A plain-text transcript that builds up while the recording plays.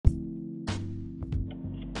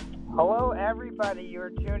Hello, everybody.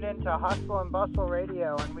 You're tuned into Hustle and Bustle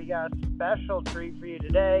Radio, and we got a special treat for you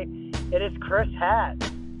today. It is Chris Hatt.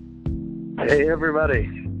 Hey, everybody.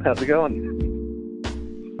 How's it going?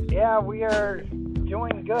 Yeah, we are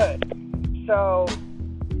doing good. So,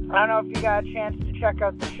 I don't know if you got a chance to check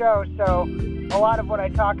out the show. So, a lot of what I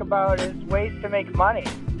talk about is ways to make money.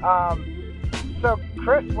 So,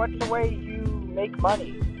 Chris, what's the way you make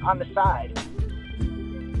money on the side?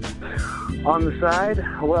 On the side,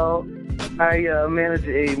 well, I manage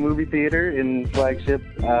a movie theater in Flagship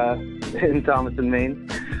in Thomaston, Maine.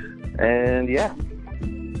 And yeah.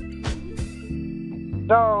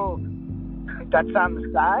 So, that's on the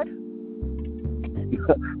side?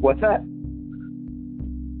 What's that?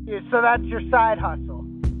 Yeah, so that's your side hustle?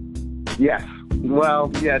 Yes. Well,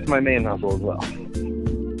 yeah, it's my main hustle as well.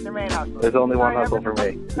 Your main hustle? There's only one hustle for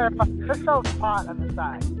me. Chris sells pot on the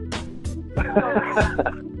side.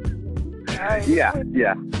 Yeah.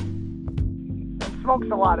 And smokes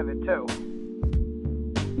a lot of it, too.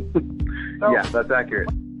 So, yeah, that's accurate.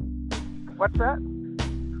 What's that?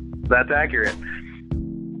 That's accurate.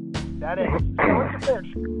 That is. So what's your favorite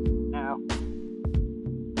strain now?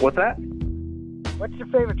 What's that? What's your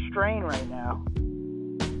favorite strain right now?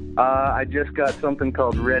 I just got something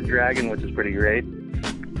called Red Dragon, which is pretty great.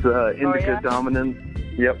 It's indica dominant.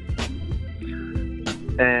 Yep.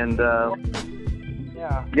 And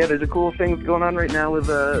yeah, there's a cool thing going on right now with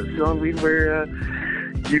selling weed where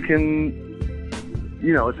you can,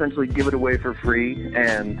 essentially give it away for free,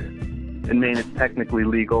 and in Maine it's technically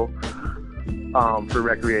legal for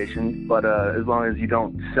recreation, but as long as you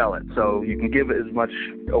don't sell it. So you can give it as much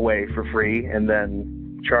away for free and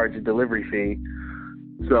then charge a delivery fee.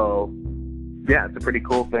 So, yeah, it's a pretty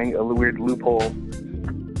cool thing, a weird loophole.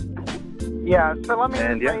 Yeah, so let me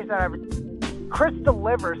rephrase that. Chris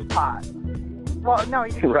delivers pot. Well, no,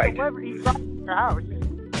 he right. He comes to your house,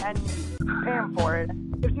 and you pay him for it,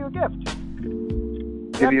 and gives you a gift.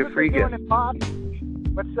 Give you a free gift.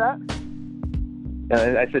 What's that?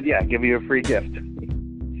 I said, yeah, give you a free gift.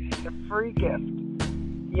 A free gift.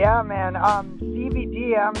 Yeah, man.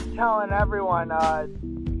 CBD, I'm telling everyone,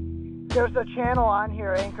 there's a channel on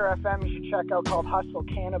here, Anchor FM, you should check out, called Hustle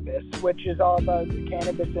Cannabis, which is all about the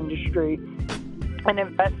cannabis industry and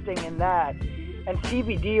investing in that. And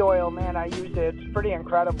CBD oil, man, I use it. It's pretty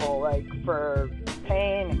incredible, like for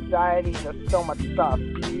pain, anxiety, just so much stuff.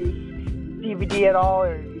 Do you use CBD at all,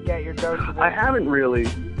 or you get your dose of it? I haven't really,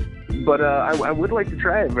 but I would like to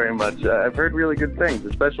try it very much. I've heard really good things,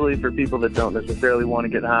 especially for people that don't necessarily want to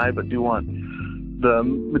get high, but do want the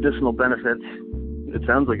medicinal benefits. It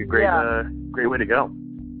sounds like a great way to go.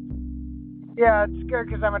 Yeah, it's good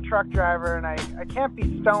because I'm a truck driver and I can't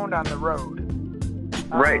be stoned on the road.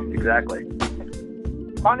 Right, exactly.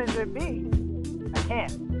 Fun as it be, I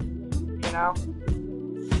can't,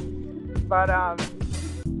 But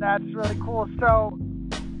that's really cool. So,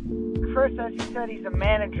 Chris, as you said, he's a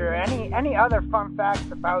manager. Any other fun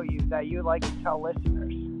facts about you that you'd like to tell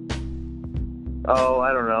listeners? Oh,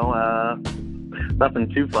 I don't know. Nothing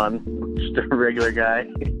too fun. Just a regular guy.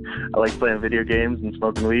 I like playing video games and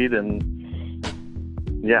smoking weed, and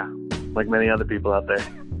yeah, like many other people out there.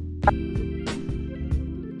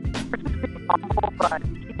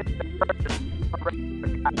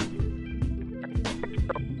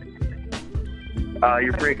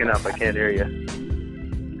 You're breaking up. I can't hear you.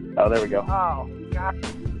 Oh, there we go. Oh, God.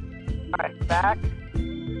 All right, back?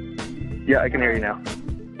 Yeah, I can hear you now.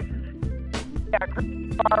 Yeah, Chris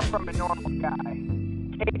is far from a normal guy.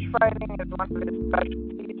 Cage fighting is one of his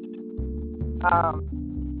specialties.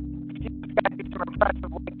 He's got to do some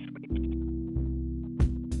impressive leg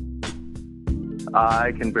sweeps.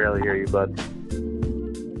 I can barely hear you, bud.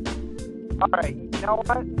 All right, you know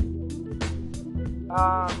what?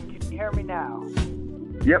 Can you hear me now?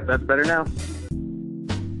 Yep, that's better now.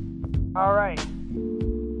 All right.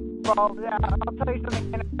 Well, yeah, I'll tell you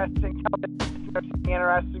something interesting. Tell the listeners something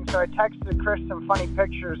interesting. So I texted Chris some funny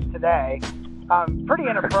pictures today. Pretty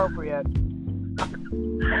inappropriate.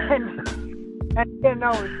 and he didn't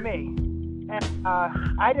know it was me. And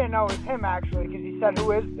I didn't know it was him, actually, because he said,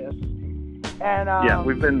 "Who is this?" And yeah,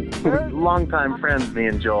 we've been longtime friends, me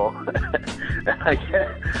and Joel.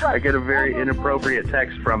 I get a very inappropriate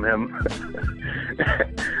text from him.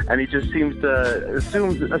 And he just seems to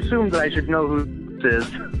assume that I should know who this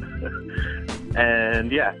is.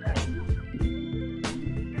 And yeah.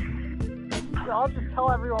 So I'll just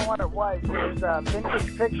tell everyone what it was. It was a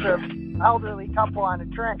vintage picture of an elderly couple on a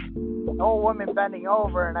train. An old woman bending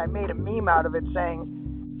over, and I made a meme out of it saying,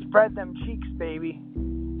 "Spread them cheeks, baby."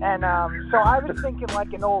 And so I was thinking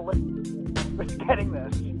like an old lady was getting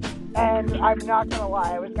this. And I'm not gonna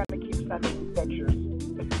lie, I was gonna keep sending pictures.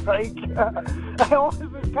 Like, I always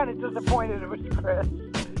was kind of disappointed it was Chris.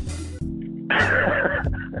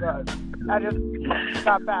 But I just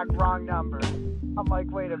got back wrong number. I'm like,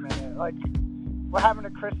 wait a minute, like, what happened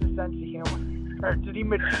to Chris's sense of humor? Or did he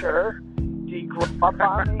mature? Did he grow up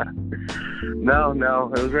on me? No,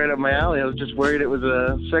 it was right up my alley. I was just worried it was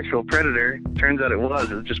a sexual predator. Turns out it was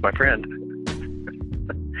just my friend.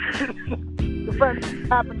 Your friend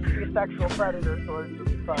happens to be a sexual predator, so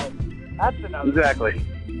it's fine. That's another. Exactly.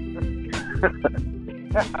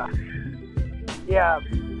 Yeah,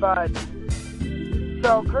 but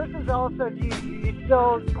so Chris is also. Do you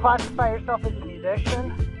still classify yourself as a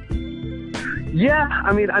musician? Yeah,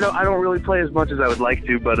 I mean, I don't really play as much as I would like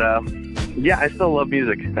to, but yeah, I still love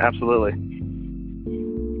music. Absolutely.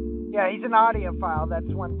 Yeah, he's an audiophile. That's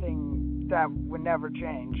one thing that would never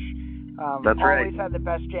change. That's right. Always had the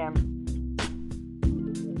best jams.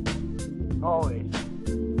 Always.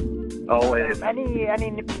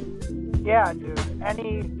 Yeah, dude.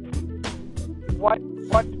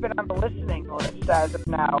 What's been on the listening list as of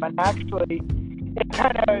now? And actually,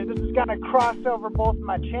 this is gonna cross over both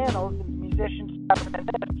my channels, the musician stuff and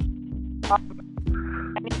this.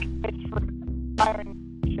 Any advice for inspiring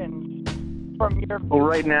musicians from your? Well,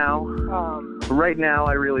 right now,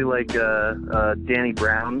 I really like Danny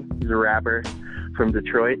Brown. He's a rapper from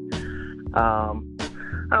Detroit.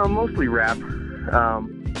 Mostly rap.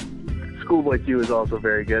 Schoolboy Q is also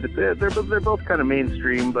very good. They're both kind of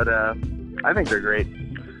mainstream, but I think they're great.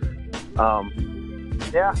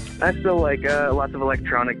 Yeah. I still like lots of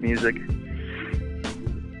electronic music.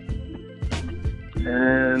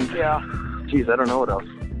 And yeah. Geez, I don't know what else.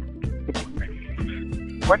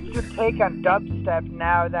 What's your take on dubstep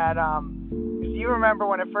now that do you remember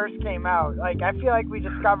when it first came out? Like, I feel like we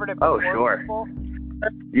discovered it before. Oh, sure. People.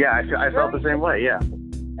 Yeah, I felt the same way. Yeah.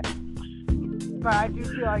 But I do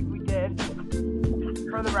feel like we did.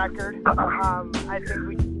 For the record, I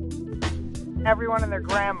think everyone and their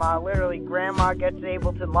grandma, literally grandma gets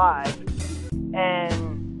Ableton Live,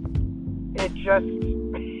 and it just,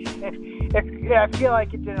 I feel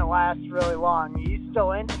like it didn't last really long. Are you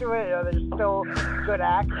still into it? Are there still good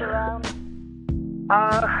acts around?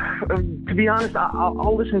 To be honest,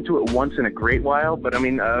 I'll listen to it once in a great while, but I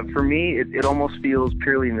mean, for me, it almost feels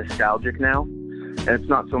purely nostalgic now, and it's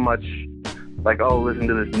not so much like, oh, listen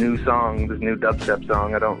to this new song, this new dubstep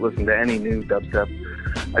song. I don't listen to any new dubstep.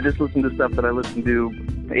 I just listen to stuff that I listened to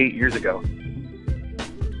 8 years ago.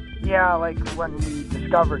 Yeah, like when we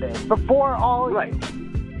discovered it. Before all of right. you.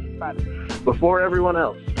 Before everyone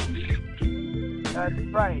else. That's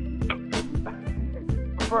right.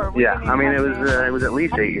 Yeah, I mean, it was at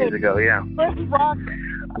least 8 years ago, yeah. Rock.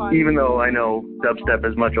 Even though I know dubstep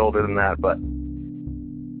is much older than that, but...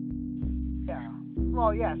 Yeah.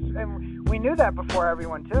 Well, yes, and we knew that before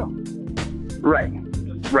everyone, too. Right.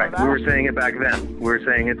 Right. We were saying it back then. We were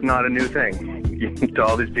saying it's not a new thing to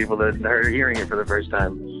all these people that are hearing it for the first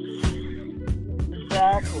time.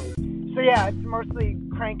 Exactly. So, yeah, it's mostly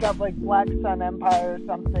crank up like Black Sun Empire or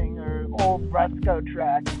something, or old Resco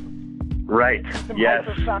tracks. Right. Yes.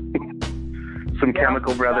 Some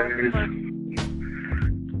Chemical Brothers.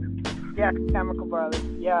 Yeah, Chemical Brothers.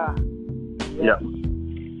 Yeah. Yes.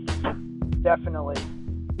 Yep. Definitely.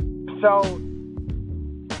 So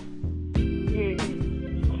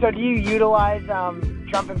do you utilize,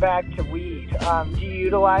 jumping back to weed, do you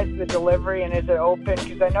utilize the delivery, and is it open?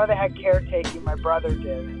 Because I know they had caretaking, my brother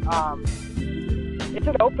did. Is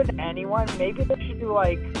it open to anyone? Maybe they should do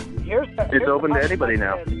like, it's open to anybody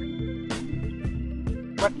now.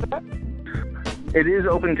 What's that? It is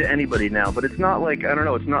open to anybody now, but it's not like, I don't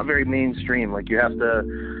know, it's not very mainstream. Like, you have to,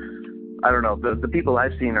 I don't know, the people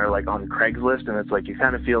I've seen are like on Craigslist, and it's like you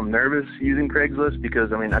kind of feel nervous using Craigslist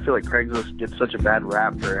because, I mean, I feel like Craigslist gets such a bad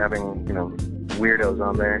rap for having, you know, weirdos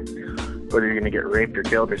on there, whether you're going to get raped or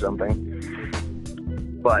killed or something.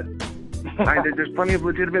 But there's plenty of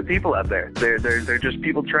legitimate people out there. They're just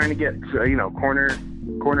people trying to get, you know, corner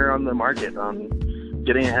on the market, on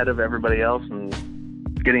getting ahead of everybody else and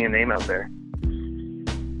getting a name out there.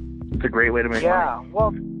 It's a great way to make money. Yeah,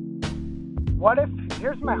 well, what if,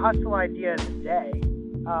 here's my hustle idea of the day.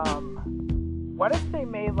 What if they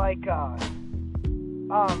made like, you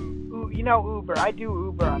know, Uber. I do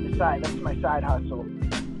Uber on the side. That's my side hustle.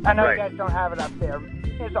 I know you guys don't have it up there.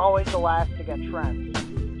 It's always the last to get trends.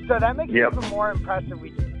 So that makes it even more impressive.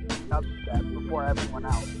 We did dubstep before everyone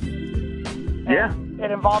else. And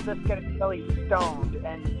it involved us getting really stoned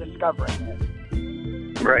and discovering it.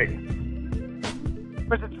 Right.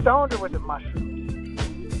 Was it stoned or was it mushrooms?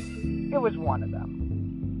 It was one of them.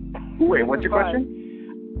 Wait, what's your question?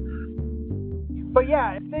 But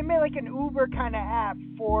yeah, if they made like an Uber kind of app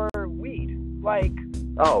for weed, like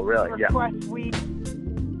oh really? request weed.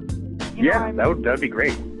 Yeah, that'd be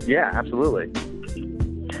great. Yeah, absolutely.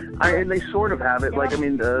 And they sort of have it. Like, I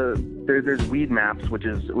mean, there's weed maps, which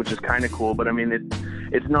is kind of cool. But I mean,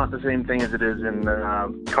 it's not the same thing as it is in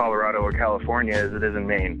Colorado or California as it is in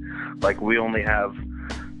Maine. Like, we only have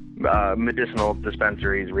medicinal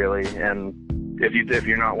dispensaries, really, and if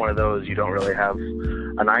you're not one of those, you don't really have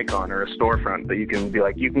an icon or a storefront that you can be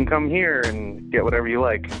like, you can come here and get whatever you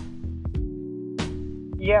like.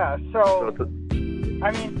 Yeah, so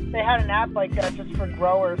I mean, they had an app like that just for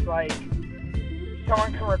growers. Like,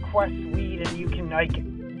 someone can request weed, and you can, like,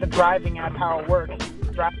 the driving app, how it works,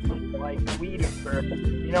 drive like weed Uber.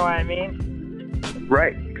 You know what I mean?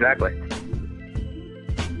 Right. Exactly.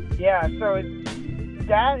 Yeah. So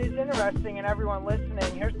that is interesting, and everyone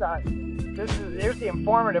listening, here's the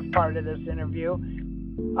informative part of this interview.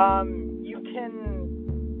 You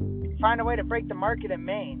can find a way to break the market in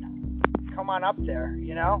Maine. Come on up there,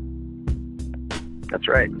 you know? That's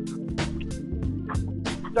right.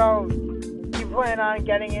 So, you plan on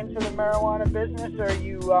getting into the marijuana business, or are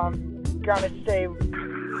you gonna stay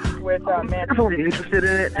with I'm definitely interested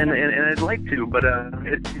in it, and I'd like to, but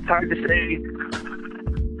it's hard to say.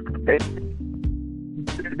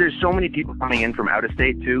 There's so many people coming in from out of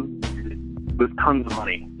state too, with tons of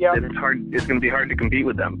money. Yep. It's going to be hard to compete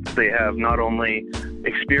with them. They have not only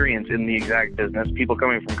experience in the exact business, people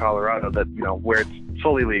coming from Colorado that, you know, where it's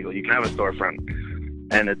fully legal, you can have a storefront,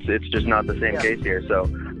 and it's just not the same case here. So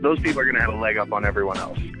those people are going to have a leg up on everyone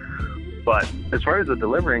else. But as far as the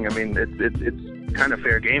delivering, I mean, it's kind of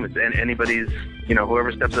fair game. It's anybody's, you know,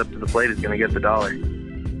 whoever steps up to the plate is going to get the dollar.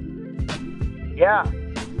 Yeah,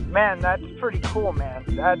 man, that's pretty cool, man.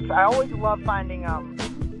 I always love finding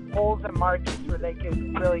holes in markets where they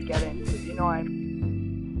could really get into. You know what I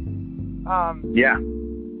mean? Yeah.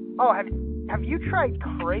 Oh, have you tried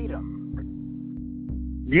Kratom?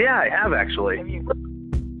 Yeah, I have actually. Have you?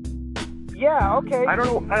 Yeah. Okay. I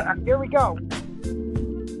don't know. Here we go.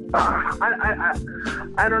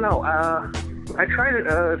 I don't know. I tried it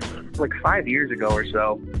like 5 years ago or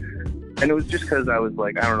so, and it was just because I was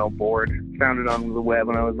like, I don't know, bored. Found it on the web,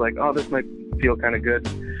 and I was like, oh, this might feel kind of good.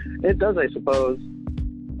 It does, I suppose.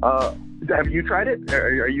 Have you tried it?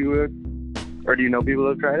 Are you, or do you know people who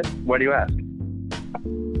have tried it? Why do you ask?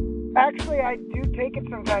 Actually, I do take it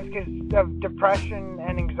sometimes because of depression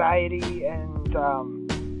and anxiety, and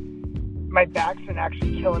my back's been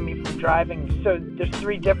actually killing me from driving. So there's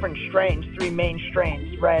three main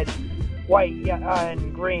strains: red, white,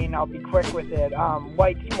 and green. I'll be quick with it.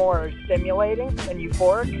 White's more stimulating and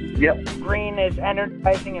euphoric. Yep. Green is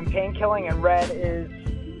energizing and pain-killing, and red is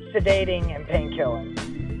sedating and pain-killing.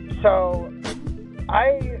 So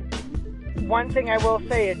one thing I will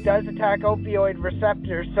say, it does attack opioid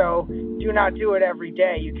receptors, so do not do it every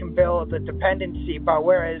day. You can build a dependency, but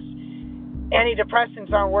whereas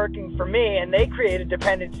antidepressants aren't working for me, and they create a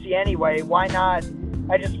dependency anyway, why not?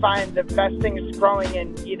 I just find the best thing is growing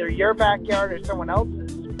in either your backyard or someone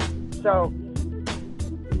else's. So,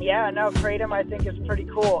 yeah, no, Kratom I think is pretty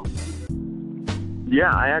cool.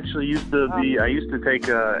 Yeah, I actually used to take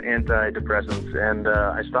antidepressants, and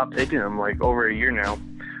I stopped taking them like over a year now.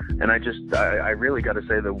 And I really got to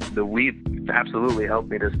say the weed absolutely helped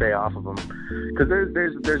me to stay off of them, because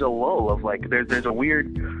there's a lull of like there's a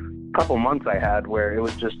weird couple months I had where it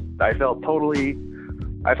was just I felt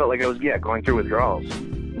like I was going through withdrawals.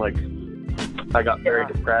 Like I got very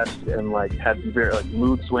depressed and like had very like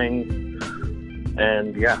mood swings,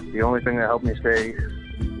 and the only thing that helped me stay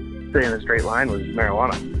in a straight line was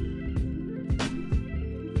marijuana.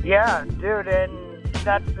 Yeah, dude, and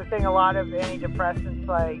that's the thing. A lot of antidepressants,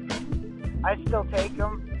 like, I still take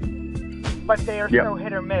them, but they are so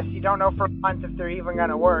hit or miss. You don't know for a month if they're even going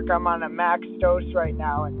to work. I'm on a max dose right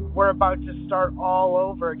now, and we're about to start all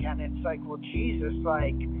over again. It's like, well, Jesus,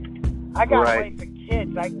 like, I got a wife and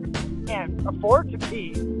kids. I can't afford to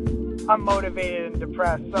be unmotivated and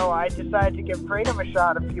depressed. So I decided to give Kratom a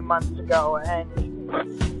shot a few months ago, and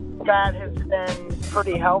that has been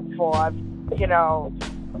pretty helpful.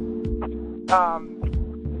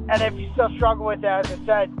 And if you still struggle with that, as I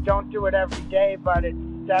said, don't do it every day, but it's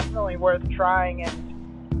definitely worth trying. And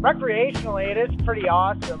recreationally, it is pretty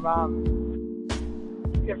awesome.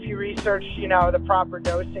 If you research, the proper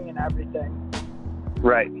dosing and everything.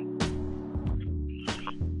 Right.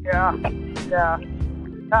 Yeah.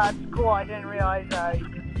 That's cool. I didn't realize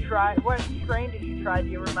you tried. What strain did you try? Do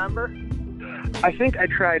you remember? I think I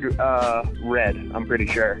tried red. I'm pretty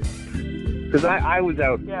sure. Because I was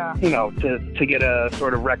out, to get a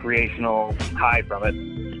sort of recreational high from it.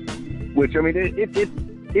 Which, I mean,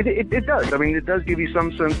 It does. I mean, it does give you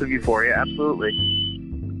some sense of euphoria, absolutely.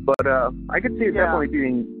 But I could see it definitely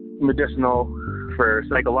being medicinal for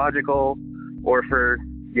psychological or for,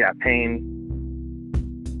 pain.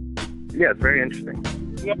 Yeah, it's very interesting.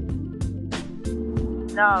 Yeah.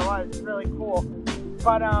 No, it was really cool.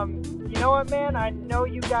 But, you know what, man? I know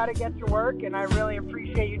you got to get to work, and I really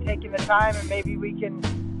appreciate you taking the time, and maybe we can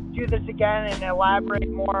do this again and elaborate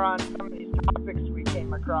more on some of these topics we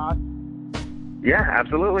came across. Yeah,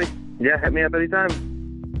 absolutely. Yeah, hit me up anytime.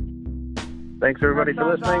 Thanks, everybody, for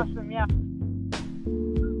listening. Awesome, yeah.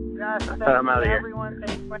 Yes, thank I'm out of here. Everyone.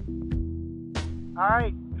 All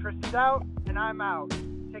right, Chris is out, and I'm out.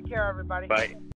 Take care, everybody. Bye.